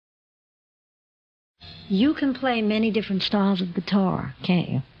You can play many different styles of guitar, can't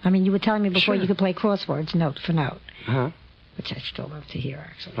you? I mean, you were telling me before you could play Crossroads note for note. Uh-huh. Which I still love to hear,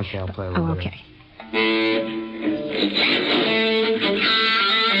 actually. Okay, I'll play a little bit. Okay.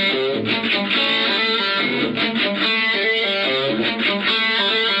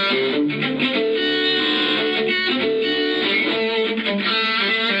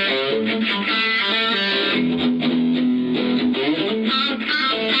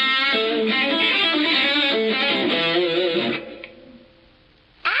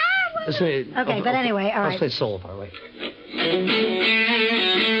 Okay, but anyway, all right. Let's play solo part, wait.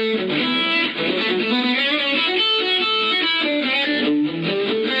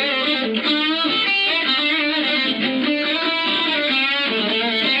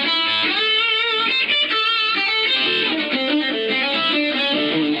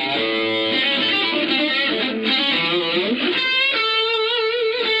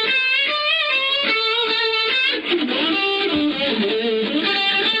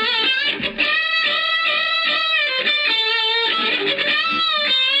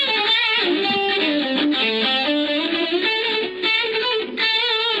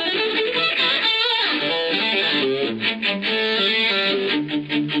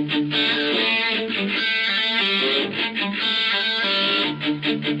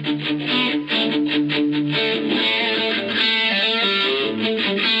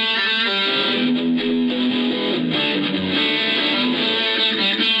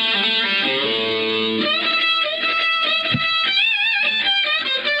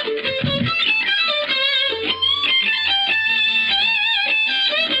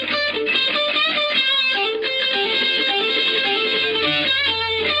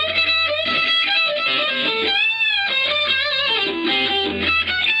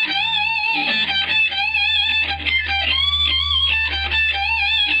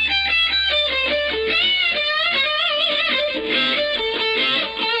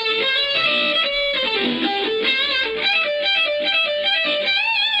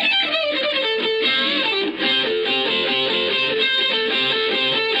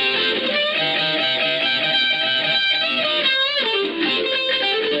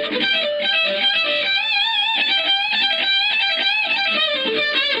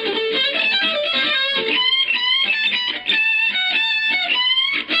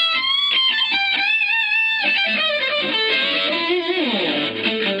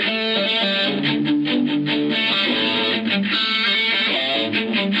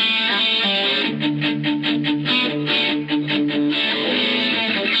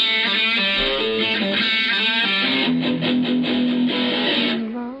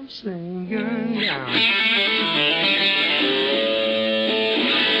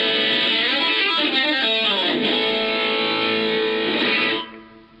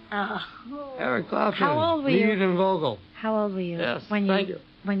 Eric Clapton. How old were you? Lead and vocal. How old were you? Yes, when thank you.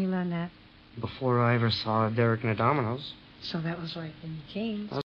 When you learned that? Before I ever saw Derek and the Dominoes. So that was like in your teens.